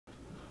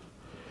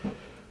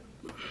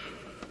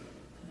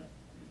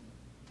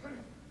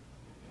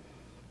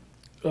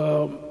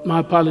My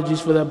apologies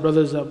for that,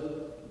 brothers.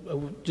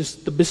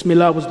 Just the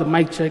Bismillah was the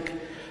mic check.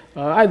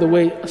 Either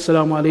way,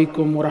 Assalamu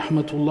alaikum wa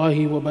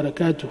rahmatullahi wa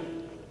barakatuh.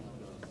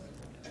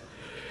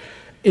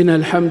 إن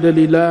الحمد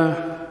لله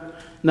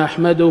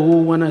نحمده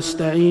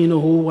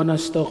ونستعينه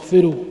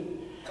ونستغفره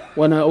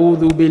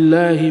ونعوذ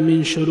بالله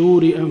من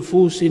شرور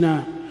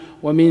أنفسنا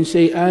ومن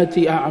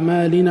سيئات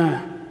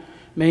أعمالنا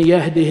من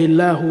يهده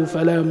الله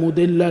فلا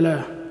مضل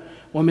له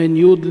ومن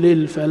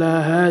يضلل فلا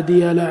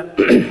هادي له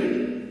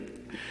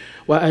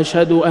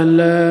وأشهد أن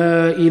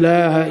لا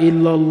إله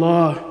إلا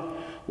الله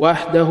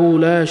وحده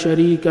لا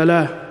شريك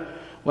له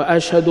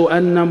وأشهد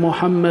أن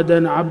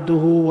محمدا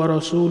عبده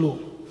ورسوله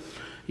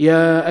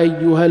يا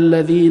أيها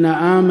الذين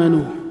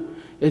آمنوا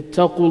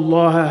اتقوا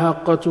الله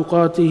حق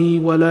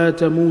تقاته ولا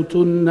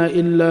تموتن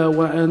إلا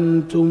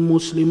وأنتم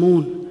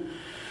مسلمون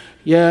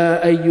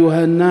يا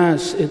أيها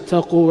الناس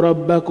اتقوا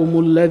ربكم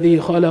الذي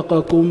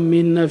خلقكم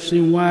من نفس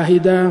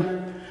واحدة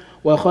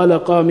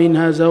وخلق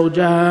منها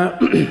زوجها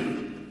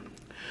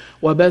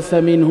وبث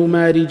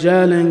منهما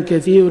رجالا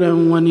كثيرا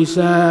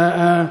ونساء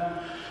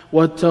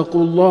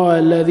واتقوا الله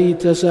الذي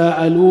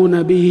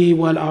تساءلون به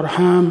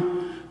والأرحام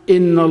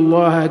إن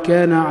الله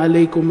كان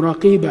عليكم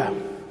رقيبا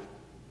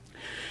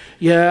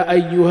يا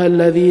أيها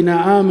الذين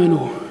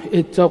آمنوا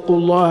اتقوا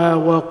الله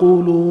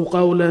وقولوا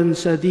قولا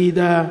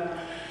سديدا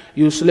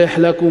يصلح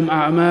لكم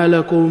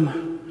أعمالكم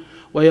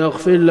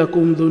ويغفر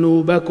لكم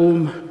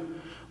ذنوبكم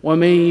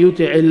ومن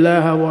يطع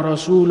الله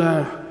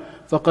ورسوله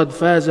فقد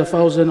فاز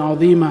فوزا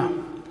عظيما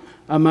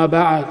أما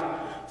بعد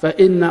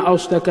فإن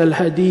أصدق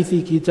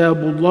الحديث كتاب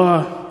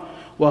الله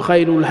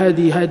وخير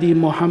الهدي هدي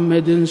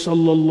محمد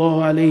صلى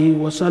الله عليه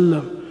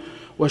وسلم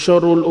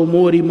وشر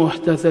الأمور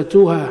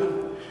محدثاتها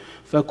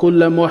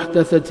فكل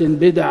محدثة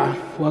بدعة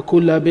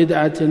وكل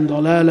بدعة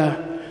ضلالة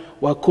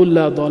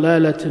وكل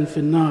ضلالة في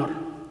النار.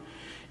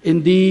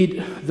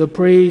 Indeed, the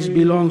praise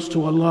belongs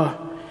to Allah.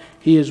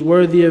 He is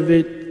worthy of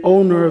it,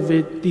 owner of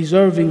it,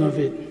 deserving of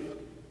it.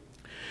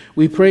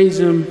 We praise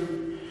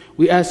Him,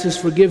 we ask His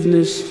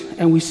forgiveness,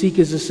 and we seek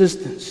His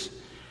assistance.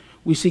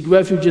 We seek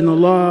refuge in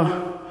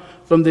Allah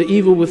from the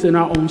evil within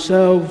our own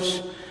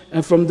selves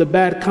and from the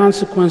bad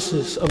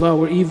consequences of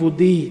our evil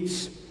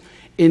deeds.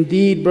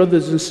 Indeed,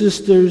 brothers and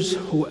sisters,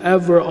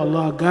 whoever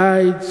Allah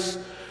guides,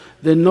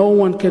 then no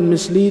one can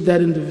mislead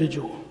that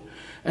individual.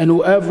 And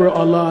whoever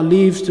Allah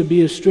leaves to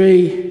be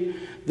astray,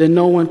 then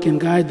no one can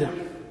guide them.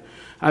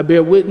 I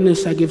bear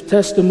witness, I give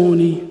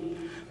testimony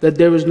that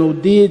there is no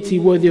deity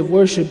worthy of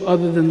worship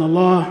other than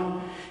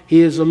Allah. He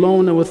is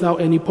alone and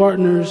without any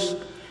partners.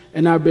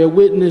 And I bear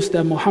witness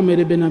that Muhammad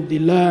ibn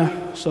Abdullah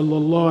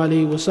sallallahu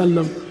alayhi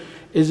wasallam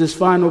is His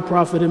final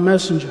prophet and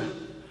messenger.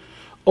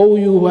 O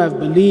you who have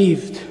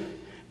believed,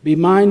 be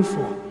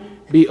mindful,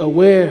 be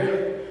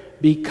aware,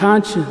 be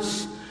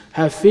conscious,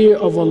 have fear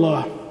of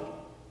Allah.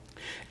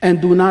 And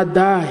do not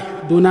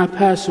die, do not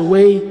pass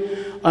away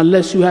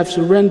unless you have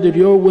surrendered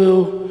your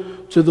will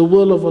to the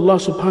will of Allah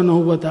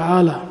subhanahu wa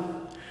ta'ala.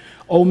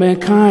 O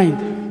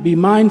mankind, be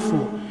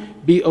mindful,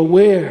 be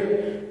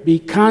aware, be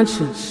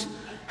conscious,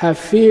 have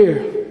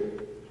fear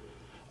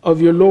of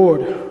your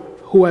Lord,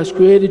 who has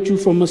created you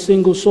from a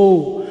single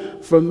soul,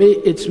 from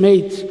its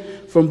mates,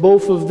 from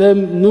both of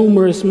them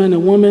numerous men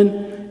and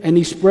women, and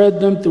He spread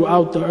them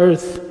throughout the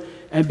earth.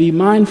 And be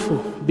mindful,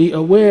 be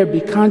aware, be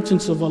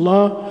conscious of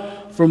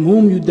Allah, from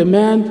whom you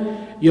demand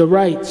your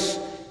rights.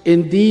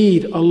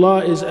 Indeed,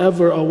 Allah is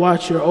ever a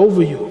watcher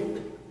over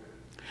you.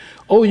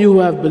 O you who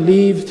have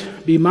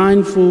believed, be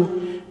mindful,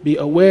 be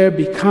aware,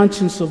 be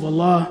conscious of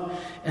Allah,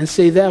 and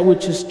say that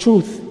which is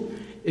truth.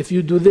 If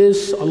you do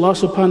this, Allah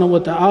subhanahu wa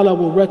ta'ala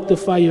will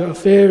rectify your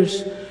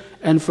affairs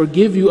and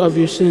forgive you of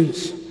your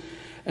sins.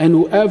 And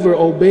whoever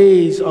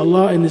obeys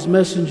Allah and His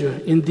Messenger,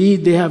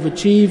 indeed they have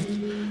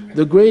achieved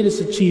the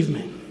greatest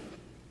achievement.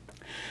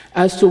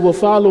 As to what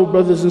follow,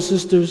 brothers and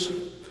sisters,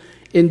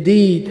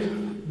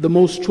 indeed the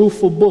most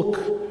truthful book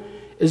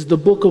is the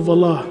book of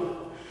Allah.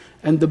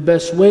 And the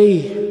best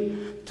way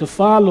to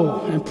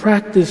follow and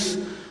practice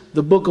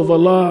the book of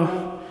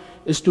Allah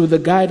is through the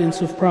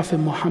guidance of Prophet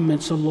Muhammad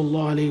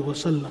sallallahu alaihi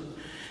wasallam.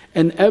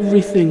 And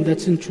everything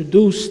that's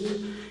introduced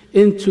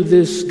into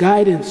this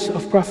guidance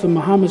of Prophet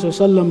Muhammad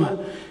sallallahu alaihi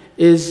wasallam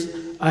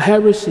is a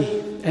heresy,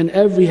 and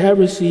every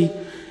heresy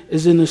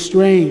is an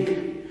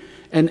straying.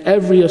 And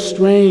every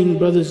straying,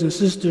 brothers and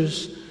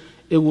sisters,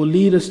 it will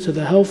lead us to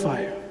the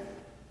hellfire.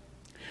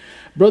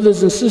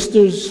 Brothers and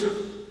sisters,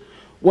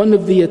 one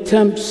of the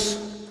attempts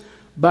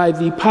by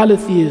the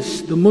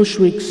polytheists, the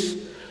mushriks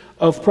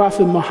of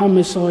Prophet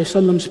Muhammad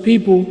ﷺ's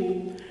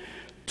people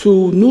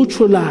to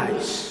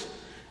neutralize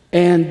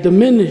and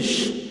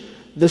diminish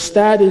the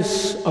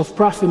status of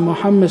Prophet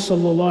Muhammad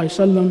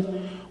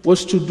ﷺ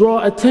was to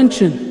draw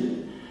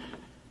attention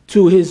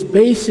to his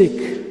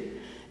basic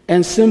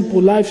and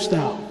simple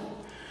lifestyle.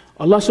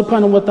 Allah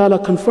subhanahu wa ta'ala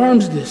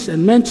confirms this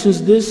and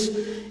mentions this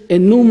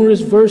in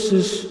numerous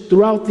verses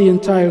throughout the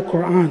entire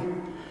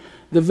Quran.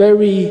 The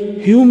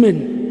very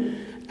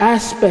human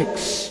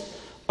aspects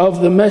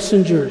of the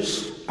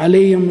messengers,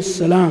 alayhim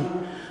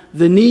salam,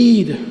 the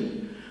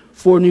need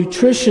for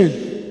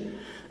nutrition,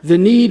 the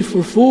need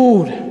for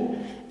food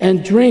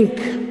and drink.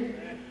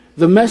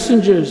 The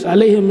messengers,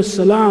 alayhim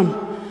salam,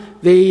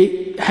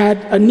 they had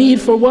a need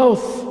for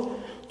wealth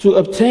to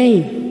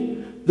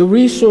obtain the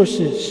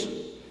resources.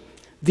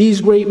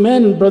 These great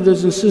men,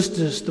 brothers and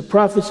sisters, the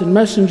prophets and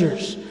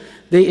messengers,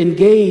 they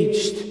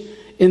engaged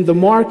in the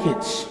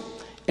markets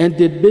and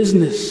did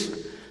business,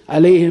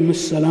 alayhim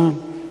salam.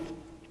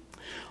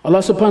 Allah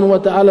subhanahu wa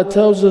ta'ala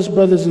tells us,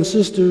 brothers and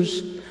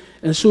sisters,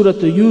 in Surah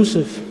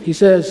Yusuf, He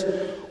says,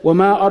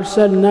 وَمَا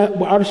أَرْسَلْنَا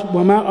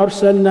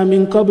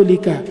مِن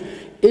قَبْلِكَ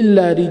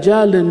إِلَّا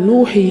رِجَالًا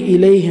نُوحِي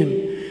إِلَيْهِمْ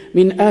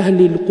مِنْ أَهْلِ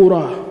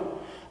الْقُرَى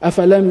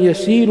أَفَلَمْ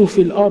يَسِيرُوا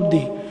فِي الْأَرْضِ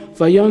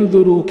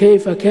فَيَنْظُرُوا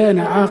كَيْفَ كَانَ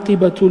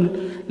عَاقِبَةُ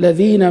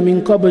الَّذِينَ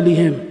مِنْ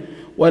قَبْلِهِمْ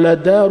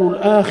وَلَدَارُ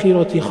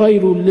الْآخِرَةِ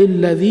خَيْرٌ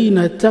لِلَّذِينَ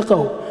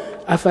اتَّقَوْا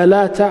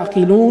أَفَلَا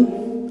تَعْقِلُونَ.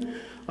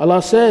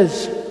 Allah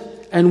says,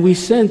 and we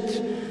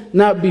sent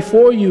not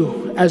before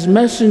you as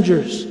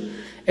messengers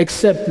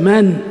except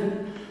men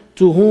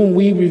to whom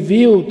we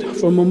revealed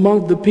from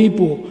among the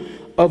people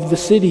of the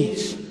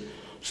cities.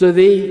 So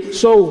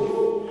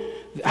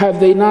have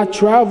they not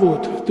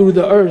traveled through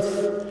the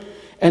earth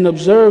and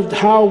observed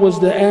how was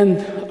the end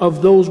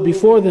of those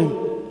before them?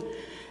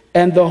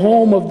 And the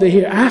home of the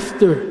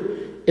hereafter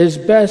is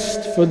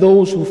best for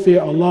those who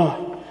fear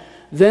Allah.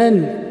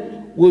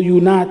 Then will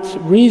you not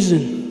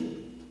reason?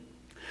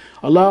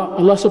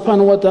 Allah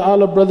subhanahu wa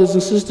ta'ala, brothers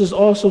and sisters,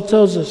 also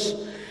tells us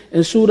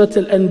in Surah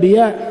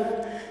Al-Anbiya,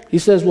 He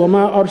says,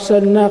 وَمَا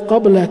أَرْسَلْنَا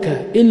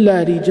قَبْلَكَ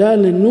إِلَّا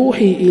رِجَالًا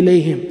نُوحِي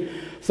إِلَيْهِمْ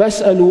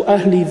فَاسْأَلُوا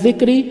أَهْلِ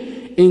الذِّكْرِ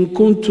إِن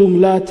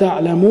كُنتُمْ لَا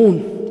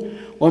تَعْلَمُونَ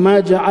وَمَا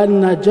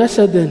جَعَلْنَاهُمْ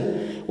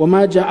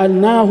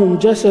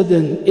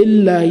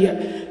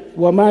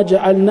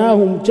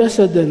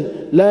جَسَدًا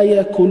لَا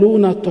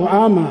يَأْكُلُونَ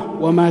الطَّعَامَ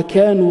وَمَا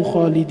كَانُوا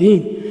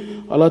خَالِدِينَ.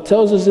 Allah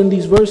tells us in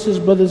these verses,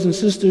 brothers and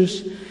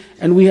sisters,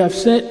 and we have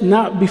sent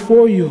not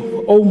before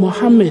you, O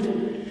Muhammad,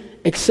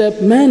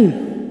 except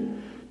men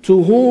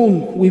to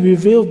whom we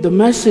revealed the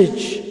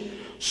message.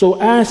 So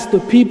ask the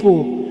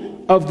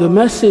people of the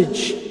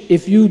message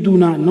if you do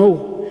not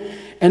know.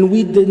 And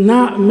we did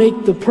not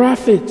make the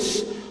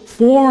prophets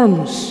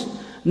forms,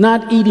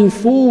 not eating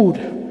food,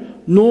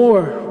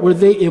 nor were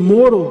they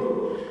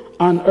immortal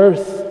on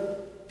earth.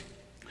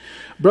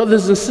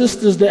 Brothers and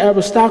sisters, the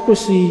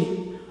aristocracy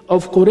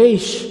of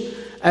Quraysh,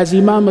 as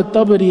Imam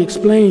al-Tabari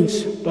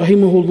explains,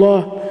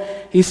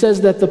 rahimahullah, he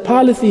says that the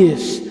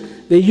polytheists,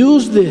 they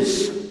use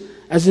this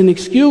as an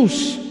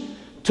excuse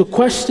to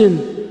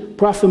question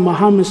Prophet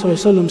Muhammad's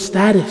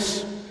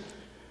status.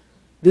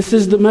 This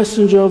is the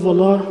messenger of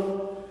Allah.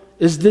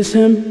 Is this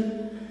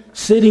him?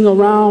 Sitting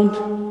around,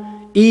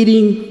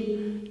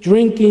 eating,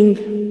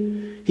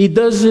 drinking. He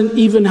doesn't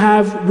even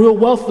have real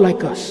wealth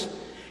like us.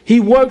 He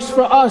works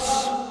for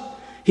us.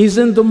 He's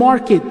in the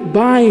market,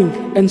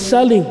 buying and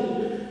selling,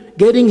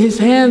 getting his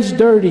hands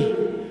dirty,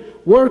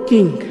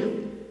 working.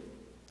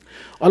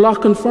 Allah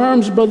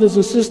confirms, brothers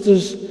and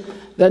sisters,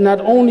 that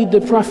not only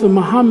did Prophet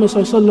Muhammad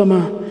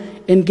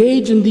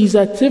engage in these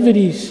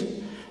activities,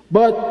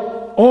 but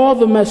all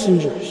the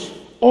messengers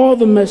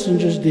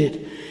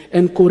did.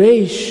 And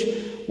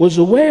Quraysh was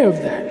aware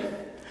of that.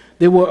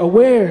 They were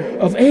aware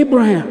of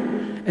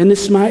Abraham and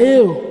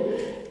Ismail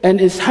and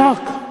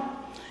Ishaq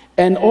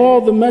and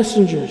all the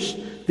messengers.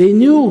 They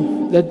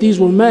knew that these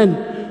were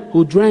men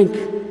who drank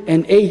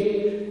and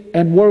ate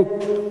and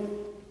worked.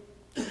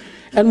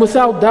 And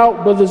without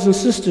doubt, brothers and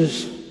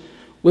sisters,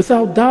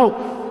 without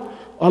doubt,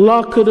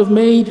 Allah could have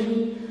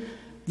made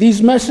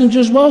these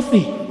messengers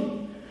wealthy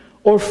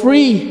or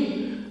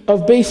free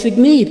of basic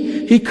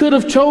need. He could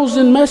have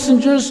chosen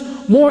messengers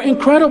more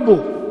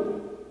incredible,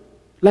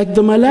 like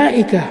the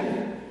Malaika.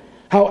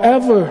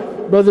 However,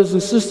 brothers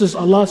and sisters,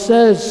 Allah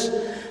says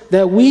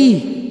that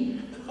we,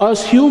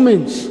 us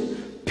humans,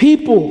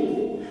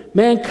 people,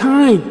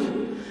 mankind,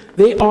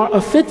 they are a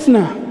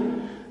fitna,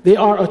 they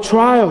are a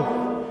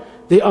trial,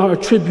 they are a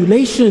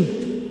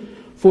tribulation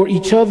for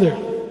each other.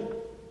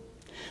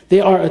 They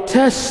are a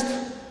test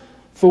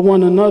for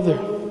one another.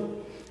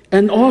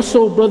 And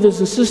also, brothers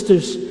and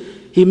sisters,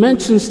 He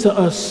mentions to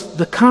us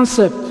the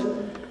concept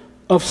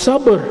of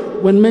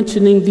sabr when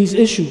mentioning these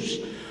issues.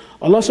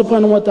 Allah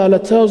subhanahu wa ta'ala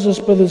tells us,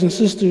 brothers and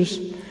sisters,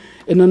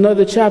 in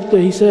another chapter,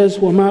 He says,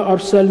 وَمَا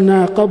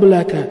أَرْسَلْنَا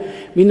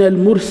قَبْلَكَ مِنَ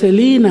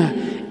الْمُرْسَلِينَ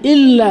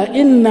إِلَّا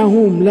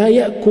إِنَّهُمْ لَا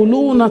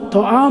يَأْكُلُونَ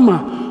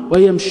الطَّعَامَ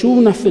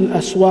وَيَمْشُونَ فِي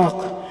الْأَسْوَاقِ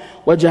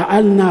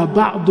وَجَعَلْنَا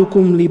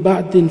بَعْضُكُمْ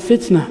لِبَعْضٍ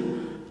فِتْنَةً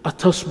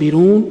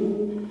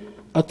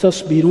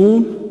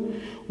أتصبرون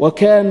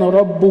وكان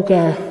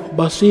ربك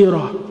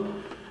بصيرا.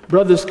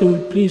 Brothers, can we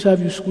please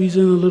have you squeeze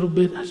in a little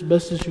bit as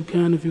best as you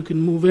can, if you can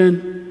move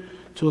in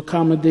to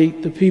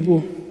accommodate the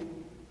people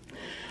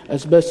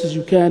as best as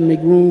you can, make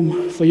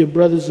room for your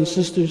brothers and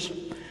sisters.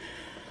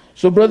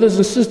 So brothers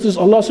and sisters,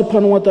 Allah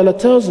subhanahu wa ta'ala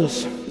tells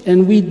us,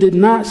 and we did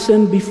not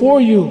send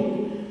before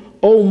you,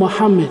 O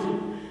Muhammad,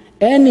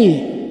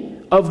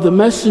 any of the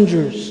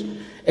messengers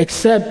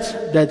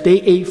except that they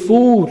ate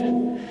food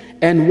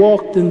and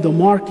walked in the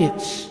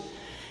markets.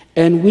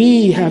 And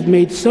we have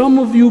made some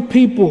of you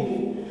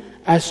people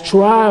as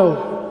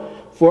trial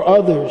for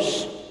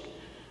others?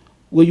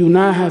 Will you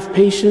not have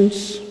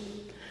patience?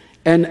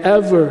 And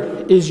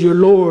ever is your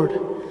Lord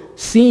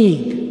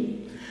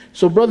seeing.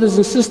 So brothers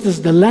and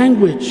sisters, the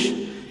language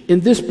in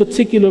this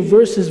particular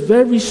verse is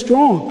very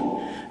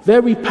strong,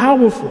 very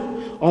powerful.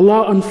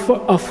 Allah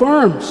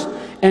affirms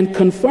and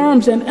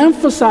confirms and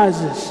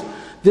emphasizes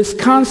this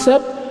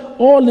concept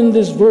all in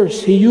this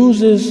verse. He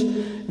uses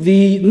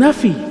the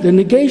nafi, the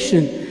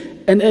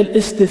negation, and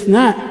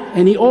al-istithna,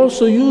 and he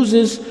also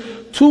uses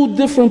two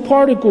different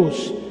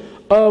particles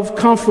of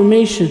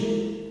confirmation.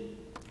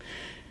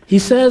 He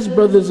says,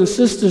 brothers and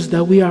sisters,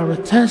 that we are a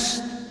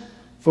test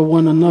for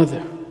one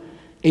another,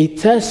 a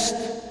test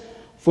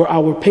for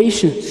our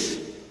patience.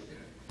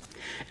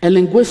 And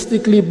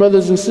linguistically,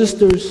 brothers and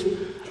sisters,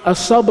 a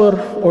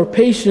sabr or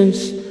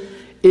patience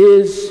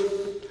is,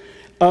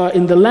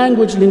 in the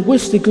language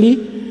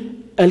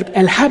linguistically,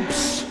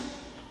 al-habs,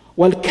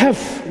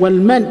 wal-kaf,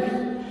 wal-man,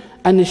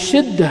 and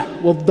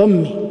al-shidda,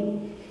 wal-dhammi.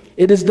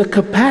 It is the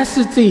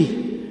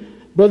capacity,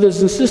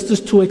 brothers and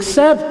sisters, to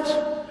accept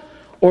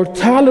or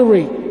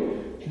tolerate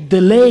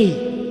delay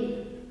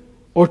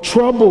or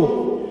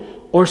trouble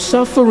or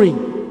suffering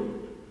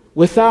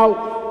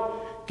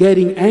without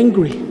getting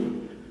angry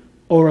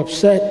or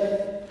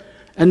upset.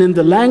 And in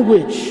the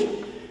language,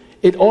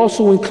 it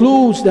also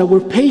includes that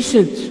we're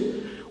patient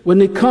when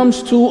it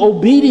comes to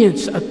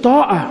obedience, a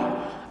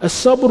ta'ah, a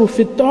sabru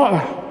fi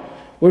ta'ah.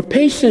 We're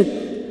patient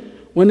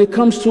when it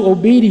comes to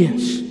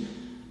obedience.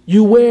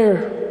 You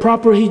wear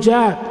proper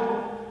hijab,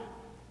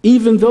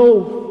 even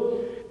though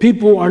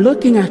people are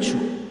looking at you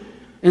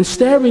and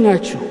staring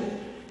at you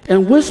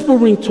and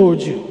whispering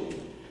towards you.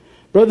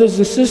 Brothers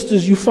and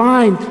sisters, you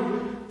find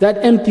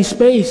that empty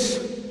space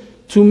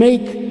to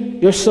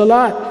make your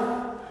salat,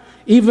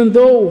 even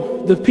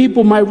though the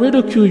people might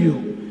ridicule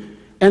you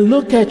and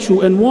look at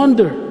you and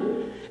wonder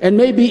and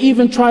maybe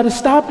even try to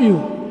stop you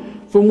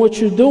from what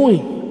you're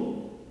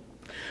doing.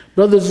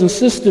 Brothers and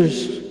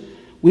sisters,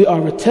 we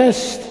are a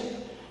test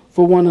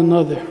for one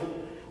another.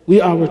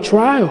 We are a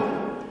trial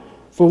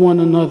for one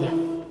another.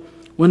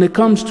 When it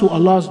comes to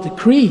Allah's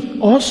decree,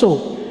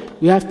 also,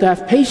 we have to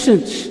have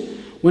patience.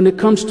 When it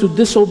comes to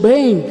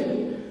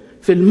disobeying,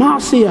 fil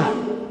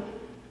ma'siyah,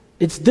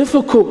 it's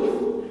difficult.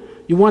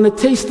 You want to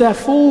taste that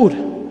food.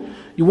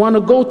 You want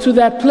to go to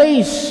that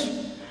place.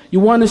 You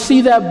want to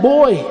see that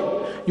boy.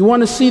 You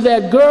want to see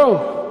that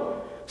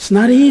girl. It's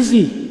not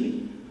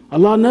easy.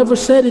 Allah never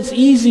said it's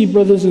easy,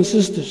 brothers and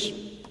sisters.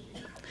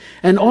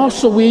 And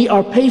also we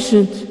are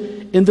patient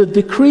in the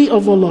decree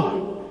of Allah,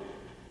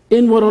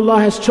 in what Allah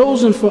has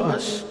chosen for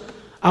us,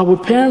 our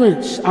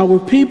parents, our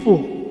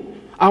people,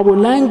 our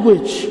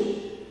language.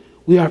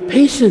 We are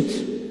patient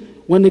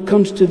when it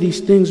comes to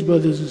these things,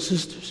 brothers and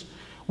sisters.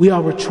 We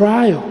are a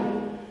trial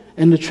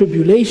and a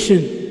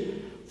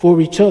tribulation for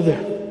each other.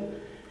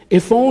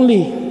 If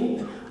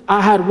only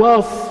I had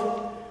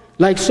wealth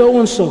like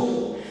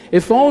so-and-so.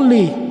 If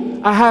only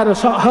I had a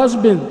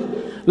husband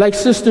like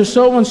sister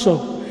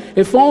so-and-so.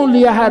 If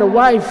only I had a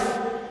wife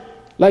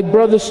like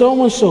brother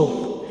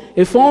so-and-so.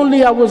 If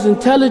only I was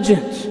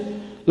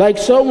intelligent like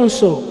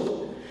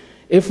so-and-so.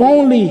 If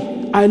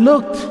only I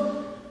looked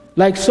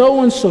like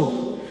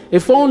so-and-so.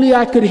 If only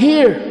I could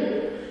hear.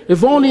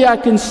 If only I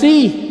can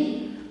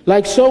see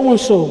like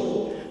so-and-so.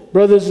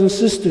 Brothers and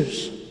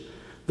sisters,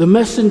 the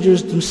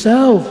messengers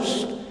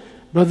themselves,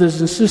 brothers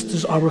and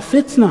sisters, are a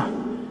fitna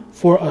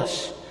for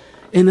us.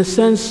 In a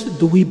sense,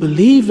 do we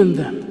believe in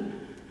them?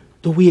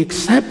 Do we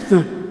accept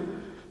them?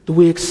 Do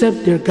we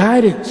accept their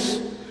guidance?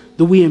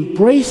 Do we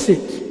embrace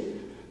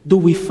it? Do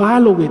we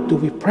follow it? Do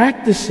we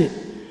practice it?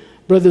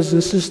 Brothers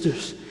and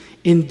sisters,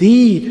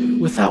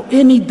 indeed, without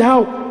any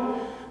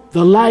doubt,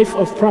 the life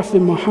of Prophet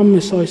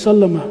Muhammad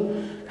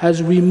ﷺ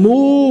has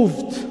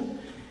removed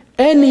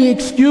any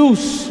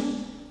excuse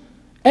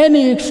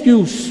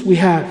we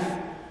have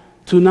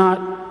to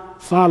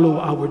not follow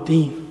our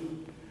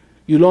deen.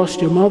 You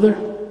lost your mother,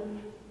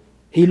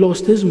 he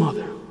lost his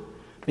mother.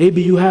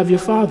 Maybe you have your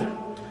father.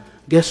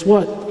 Guess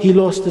what? He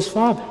lost his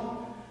father.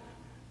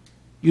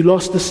 You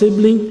lost a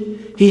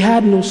sibling, he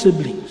had no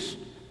siblings.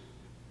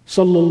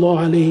 Sallallahu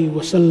alayhi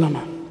wa sallam.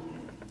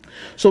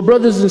 So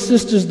brothers and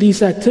sisters,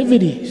 these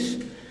activities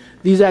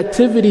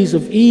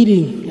of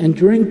eating and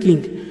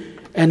drinking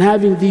and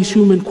having these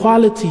human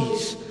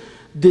qualities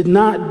did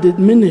not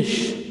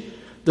diminish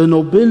the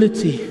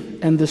nobility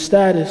and the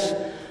status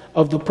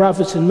of the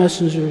prophets and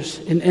messengers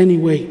in any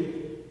way.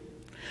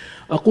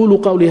 أقول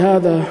قولي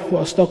هذا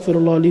وأستغفر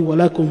الله لي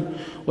ولكم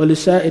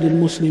ولسائر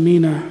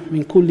المسلمين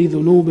من كل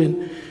ذنوب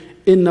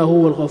إنه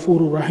هو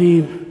الغفور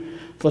الرحيم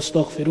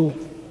فاستغفروه.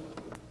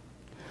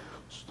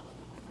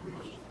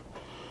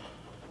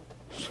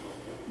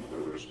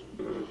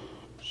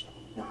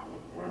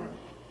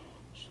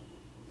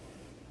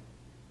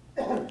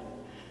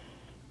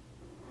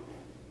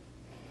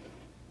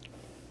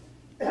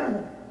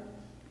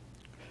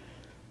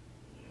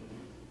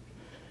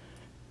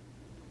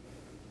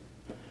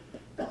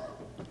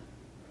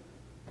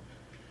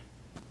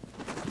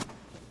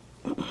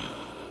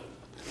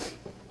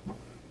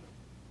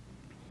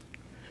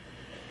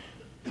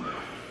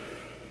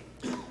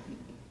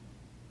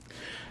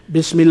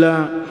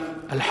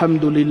 Bismillah,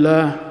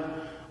 alhamdulillah,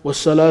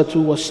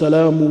 wassalatu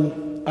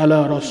wassalamu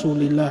ala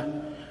rasulillah.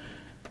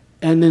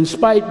 And in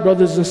spite,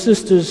 brothers and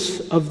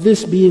sisters, of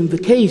this being the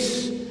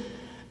case,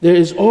 there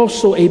is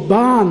also a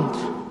bond,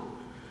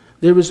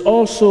 there is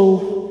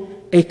also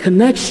a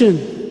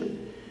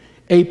connection,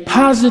 a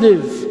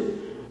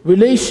positive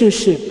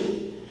relationship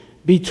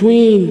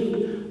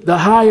between the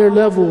higher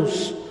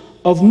levels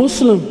of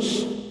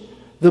Muslims,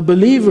 the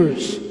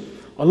believers.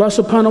 Allah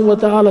subhanahu wa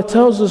ta'ala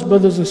tells us,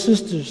 brothers and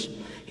sisters,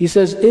 He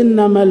says,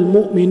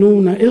 إِنَّمَا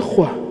الْمُؤْمِنُونَ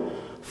إِخْوَةٌ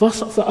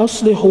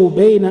فَأَصْلِحُوا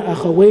بَيْنَ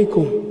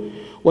أَخَوَيْكُمْ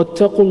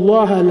وَاتَّقُوا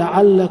اللَّهَ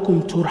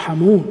لَعَلَّكُمْ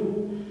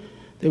تُرْحَمُونَ.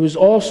 There is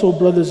also,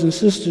 brothers and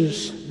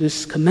sisters,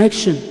 this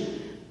connection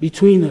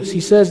between us.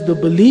 He says the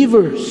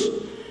believers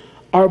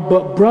are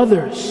but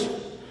brothers.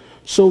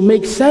 So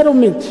make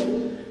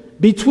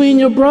settlement between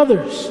your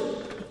brothers.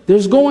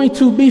 There's going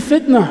to be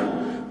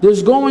fitna.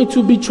 There's going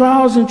to be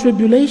trials and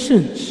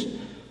tribulations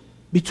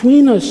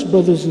between us,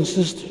 brothers and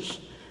sisters.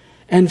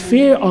 And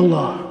fear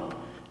Allah.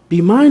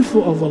 Be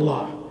mindful of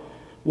Allah.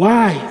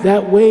 Why?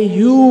 That way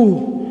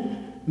you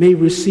may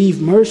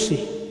receive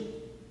mercy.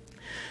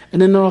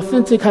 And in an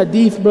authentic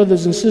hadith,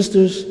 brothers and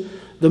sisters,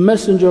 the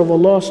Messenger of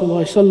Allah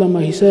sallallahu alaihi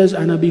wasallam, he says,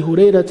 "An Abi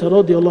Hurairah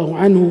radiyallahu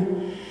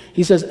anhu,"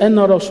 he says,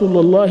 "Anna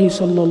Rasulullah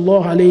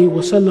sallallahu alaihi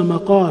wasallam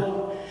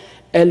qala,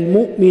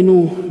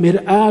 al-mu'minu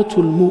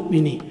mir'atul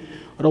mu'mini."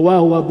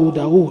 Rawahu Abu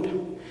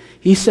Dawood.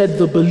 He said,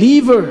 the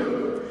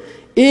believer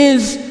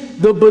is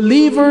the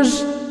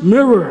believer's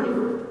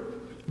mirror.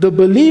 The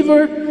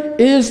believer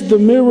is the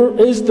mirror,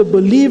 is the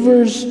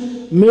believer's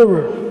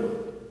mirror.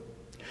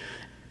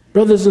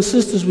 Brothers and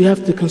sisters, we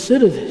have to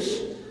consider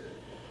this.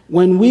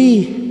 When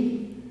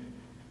we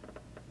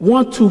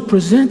want to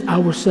present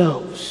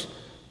ourselves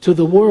to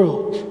the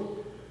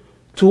world,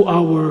 to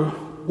our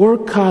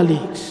work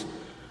colleagues,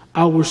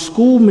 our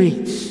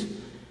schoolmates,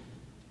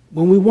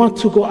 when we want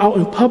to go out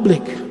in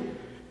public,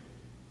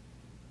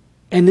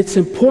 and it's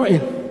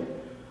important,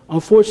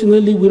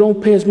 unfortunately, we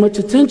don't pay as much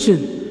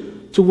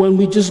attention to when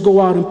we just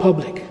go out in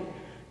public.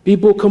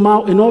 People come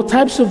out in all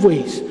types of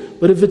ways.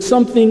 But if it's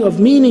something of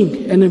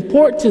meaning and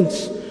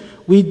importance,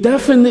 we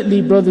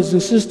definitely, brothers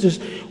and sisters,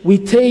 we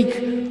take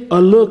a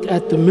look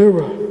at the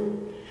mirror.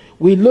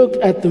 We look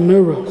at the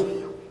mirror.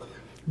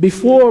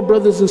 Before,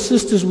 brothers and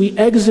sisters, we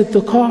exit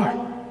the car,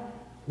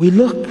 we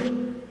look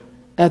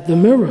at the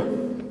mirror.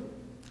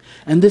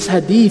 And this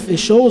hadith, it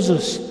shows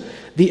us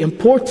the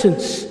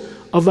importance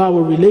of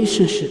our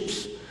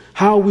relationships,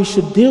 how we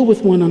should deal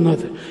with one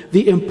another,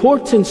 the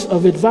importance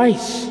of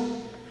advice.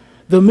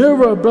 The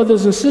mirror,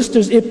 brothers and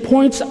sisters, it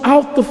points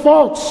out the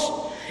faults.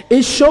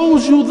 It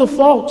shows you the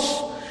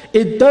faults.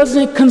 It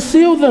doesn't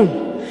conceal them.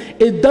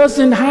 It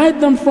doesn't hide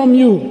them from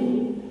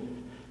you.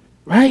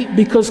 Right?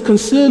 Because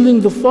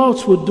concealing the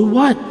faults would do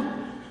what?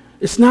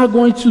 It's not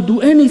going to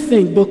do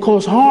anything but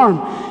cause harm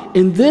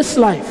in this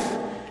life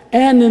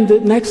and in the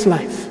next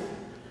life.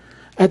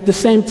 At the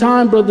same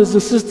time, brothers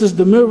and sisters,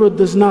 the mirror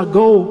does not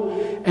go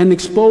and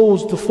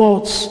expose the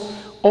faults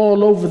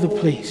all over the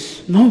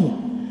place.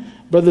 No.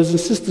 Brothers and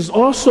sisters,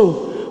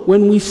 also,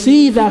 when we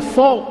see that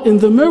fault in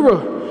the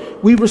mirror,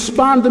 we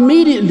respond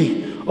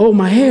immediately. Oh,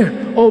 my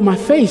hair. Oh, my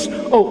face.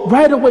 Oh,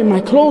 right away, my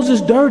clothes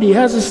is dirty. It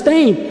has a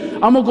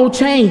stain. I'm going to go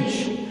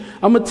change.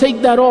 I'm going to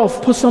take that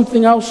off, put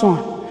something else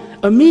on.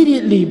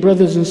 Immediately,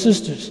 brothers and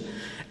sisters.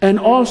 And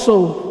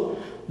also,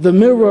 the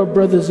mirror,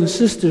 brothers and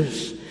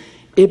sisters,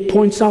 it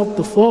points out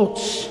the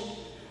faults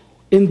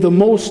in the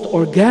most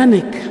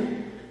organic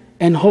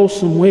and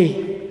wholesome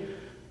way.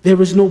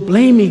 There is no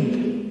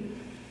blaming.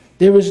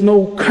 There is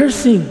no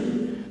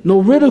cursing, no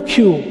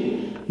ridicule,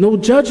 no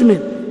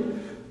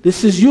judgment.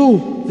 This is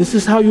you. This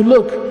is how you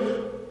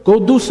look.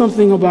 Go do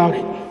something about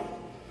it.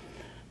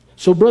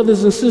 So,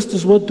 brothers and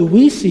sisters, what do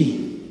we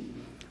see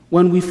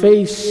when we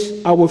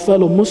face our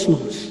fellow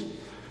Muslims?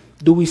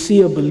 Do we see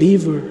a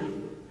believer,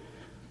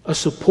 a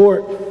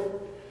support,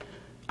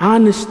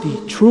 honesty,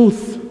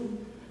 truth?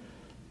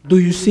 Do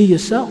you see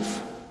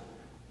yourself,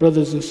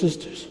 brothers and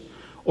sisters?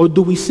 Or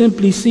do we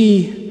simply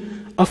see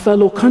a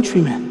fellow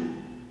countryman?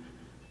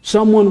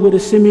 Someone with a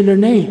similar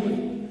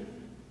name.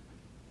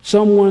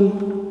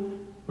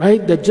 Someone,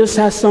 right, that just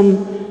has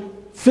some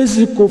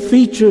physical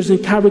features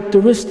and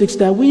characteristics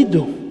that we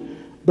do,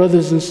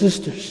 brothers and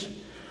sisters.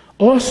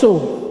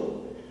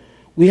 Also,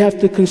 we have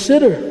to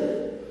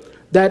consider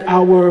that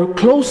our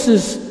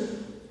closest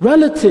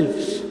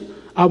relatives,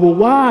 our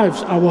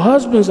wives, our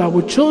husbands,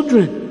 our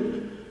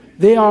children,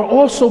 they are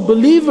also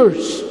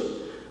believers.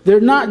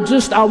 They're not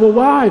just our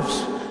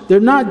wives. They're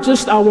not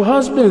just our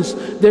husbands.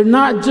 They're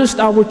not just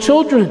our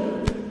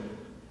children.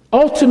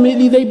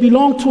 Ultimately, they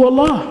belong to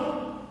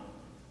Allah.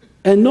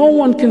 And no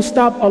one can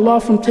stop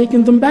Allah from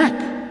taking them back.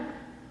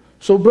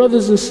 So,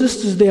 brothers and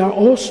sisters, they are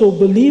also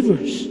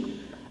believers.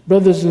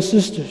 Brothers and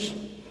sisters.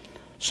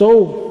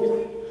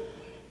 So,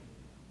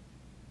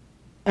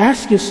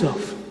 ask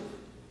yourself,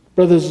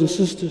 brothers and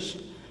sisters,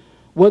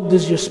 what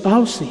does your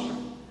spouse see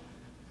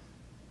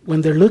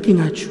when they're looking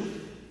at you?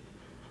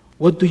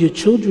 What do your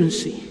children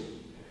see?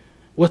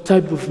 What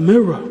type of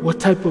mirror? What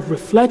type of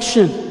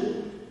reflection?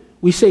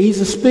 We say he's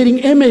a spitting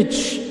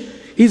image.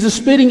 He's a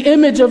spitting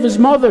image of his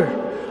mother,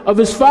 of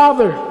his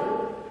father.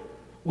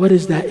 What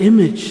is that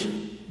image,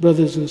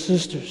 brothers and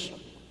sisters?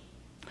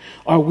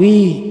 Are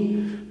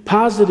we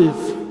positive,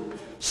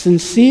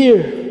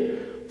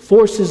 sincere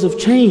forces of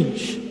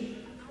change?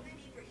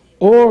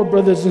 Or,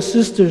 brothers and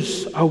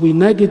sisters, are we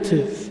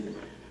negative,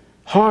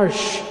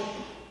 harsh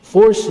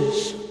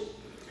forces?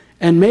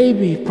 And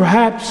maybe,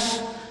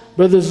 perhaps,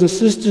 brothers and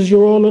sisters,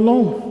 you're all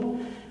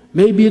alone.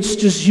 Maybe it's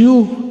just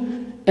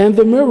you and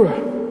the mirror.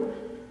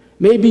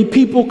 Maybe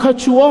people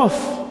cut you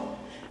off.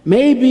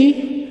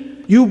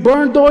 Maybe you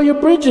burned all your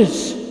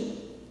bridges.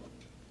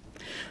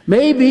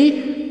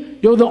 Maybe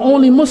you're the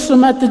only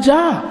Muslim at the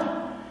job.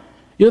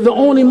 You're the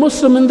only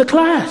Muslim in the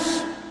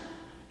class.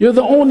 You're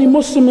the only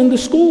Muslim in the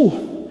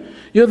school.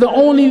 You're the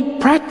only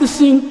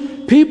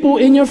practicing people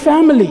in your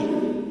family.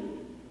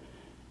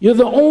 You're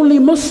the only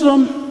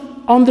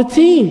Muslim on the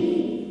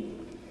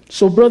team.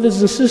 So brothers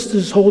and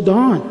sisters, hold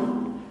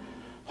on.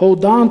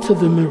 Hold on to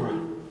the mirror.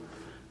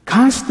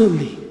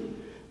 Constantly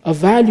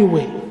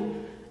evaluate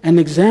and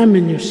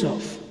examine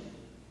yourself,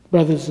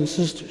 brothers and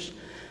sisters.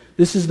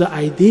 This is the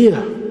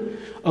idea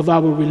of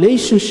our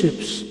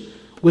relationships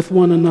with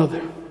one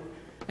another.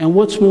 And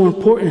what's more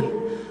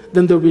important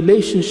than the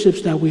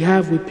relationships that we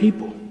have with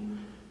people?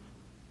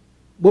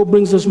 What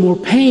brings us more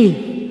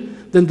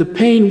pain than the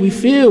pain we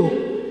feel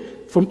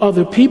from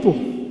other people,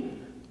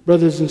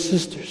 brothers and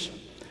sisters?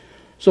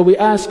 So we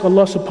ask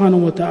Allah subhanahu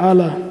wa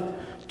ta'ala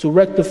to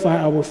rectify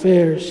our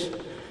affairs,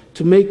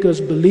 to make us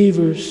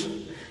believers,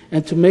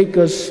 and to make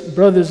us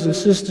brothers and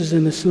sisters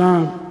in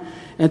Islam,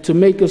 and to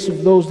make us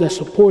of those that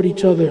support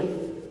each other.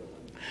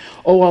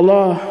 Oh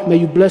Allah, may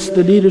you bless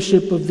the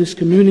leadership of this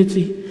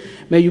community.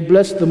 May you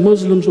bless the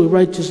Muslims with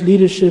righteous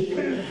leadership.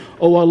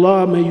 Oh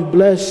Allah, may you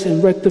bless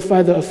and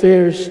rectify the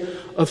affairs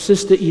of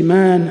Sister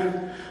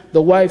Iman,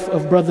 the wife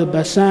of Brother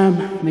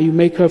Bassam. May you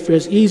make her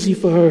affairs easy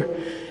for her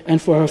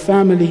and for her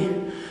family.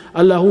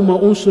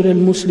 Allahumma unsur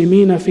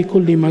al-muslimina fi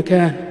kulli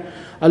makan.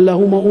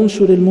 Allahumma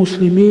unsur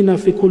al-muslimina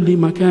fi kulli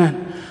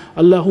makan.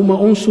 Allahumma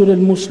unsur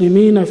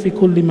al-muslimina fi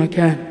kulli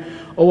makan.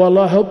 Oh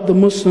Allah, help the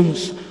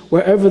Muslims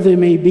wherever they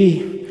may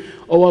be.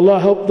 Oh Allah,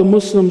 help the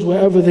Muslims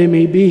wherever they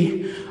may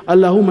be.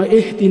 Allahumma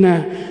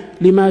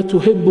ihdina lima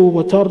tuhibbu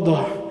wa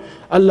tarda.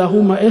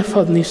 Allahumma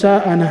ihfad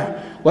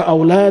nisa'ana wa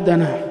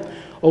awladana.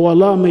 Oh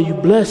Allah, may you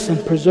bless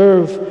and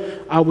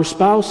preserve our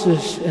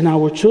spouses and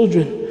our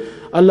children.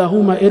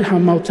 Allahumma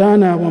irham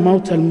mautana wa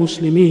mauta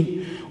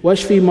al-muslimin.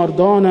 Washfi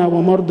mardana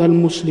wa marda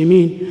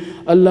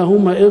al-muslimin.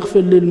 Allahumma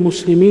ighfir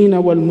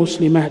lil-muslimina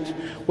wal-muslimat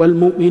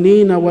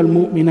wal-mu'minina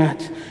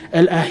wal-mu'minat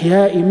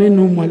al-ahya'i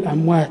minhum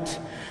wal-amwat.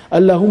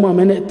 Allahumma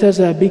man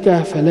i'taza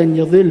bika falan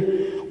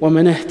yadhil wa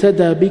man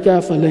ihtada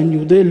bika falan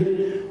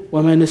yudil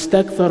wa man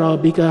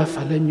istakthara bika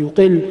falan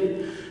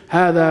yuqil.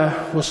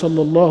 هذا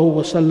وصلى الله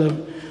وسلم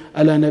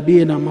على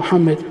نبينا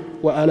محمد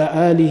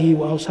وعلى آله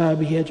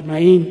وأصحابه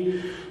أجمعين.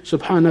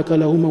 سبحانك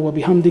اللهم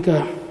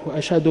وبحمدك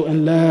وأشهد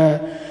أن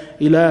لا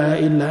إله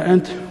إلا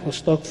أنت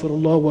واستغفر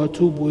الله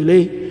وأتوب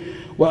إليه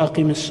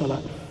وأقم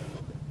الصلاة.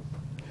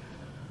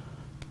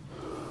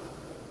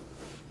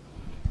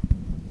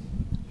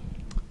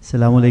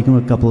 Assalamu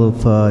alaikum. A couple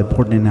of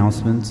important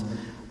announcements.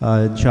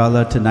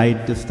 Inshallah,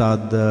 tonight,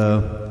 Ustadh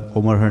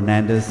Omar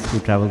Hernandez, who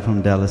traveled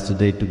from Dallas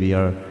today to be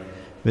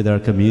with our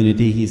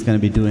community, he's going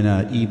to be doing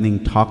an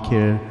evening talk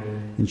here,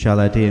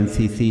 inshallah, at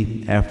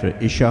AMCC after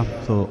Isha.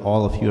 So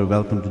all of you are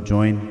welcome to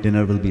join.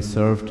 Dinner will be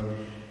served.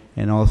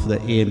 And also the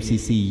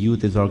AMCC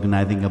youth is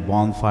organizing a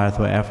bonfire.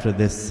 So after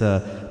this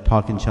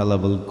talk, inshallah,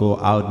 we'll go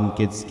out and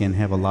kids can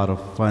have a lot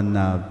of fun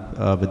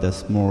with the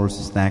s'mores,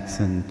 snacks,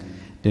 and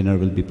dinner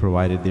will be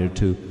provided there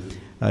too.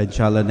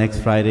 Inshallah, next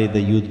Friday, the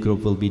youth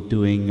group will be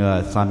doing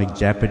Islamic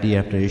Jeopardy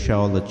after Isha.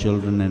 All the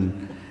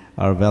children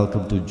are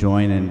welcome to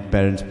join, and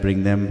parents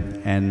bring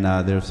them. And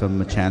there's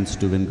some chance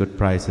to win good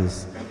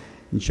prizes.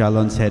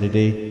 Inshallah, on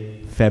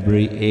Saturday,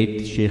 February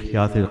 8th, Sheikh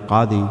Yasir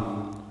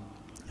Qadi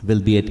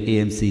will be at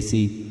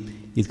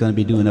AMCC. He's going to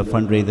be doing a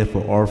fundraiser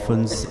for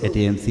orphans at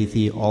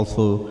AMCC.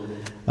 Also,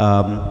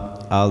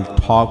 I'll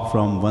talk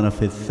from one of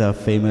his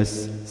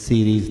famous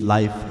series,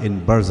 Life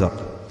in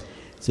Barzakh.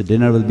 So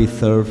dinner will be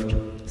served.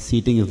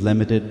 Seating is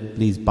limited.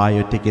 Please buy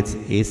your tickets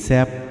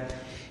ASAP.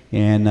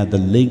 And the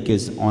link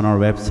is on our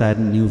website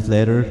and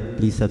newsletter.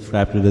 Please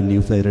subscribe to the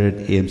newsletter at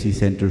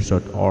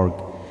amccenters.org.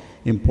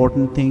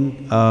 Important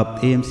thing,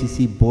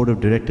 AMCC Board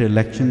of Director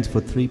elections for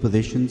 3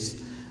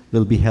 positions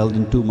will be held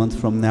in 2 months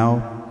from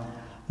now.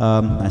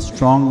 I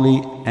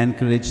strongly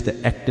encourage the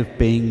active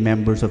paying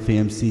members of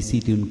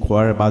AMCC to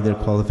inquire about their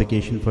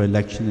qualification for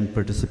election and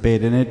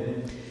participate in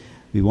it.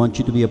 We want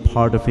you to be a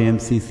part of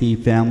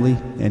AMCC family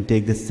and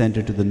take this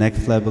center to the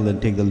next level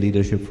and take the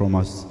leadership from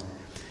us.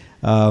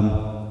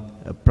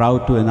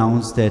 Proud to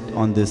announce that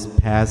on this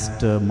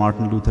past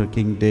Martin Luther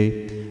King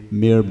Day,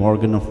 Mayor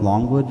Morgan of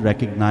Longwood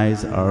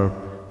recognized our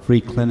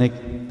free clinic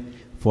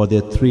for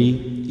their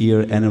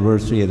 3-year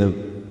anniversary of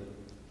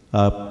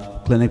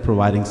the clinic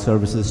providing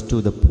services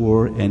to the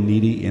poor and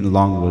needy in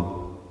Longwood.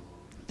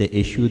 they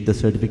issued the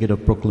certificate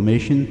of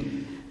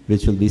proclamation,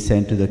 which will be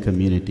sent to the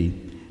community.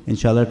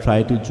 Inshallah,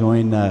 try to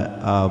join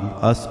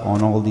us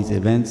on all these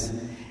events,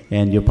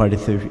 and your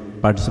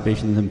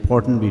participation is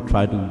important. We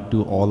try to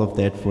do all of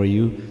that for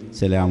you.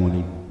 Assalamu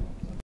alaikum.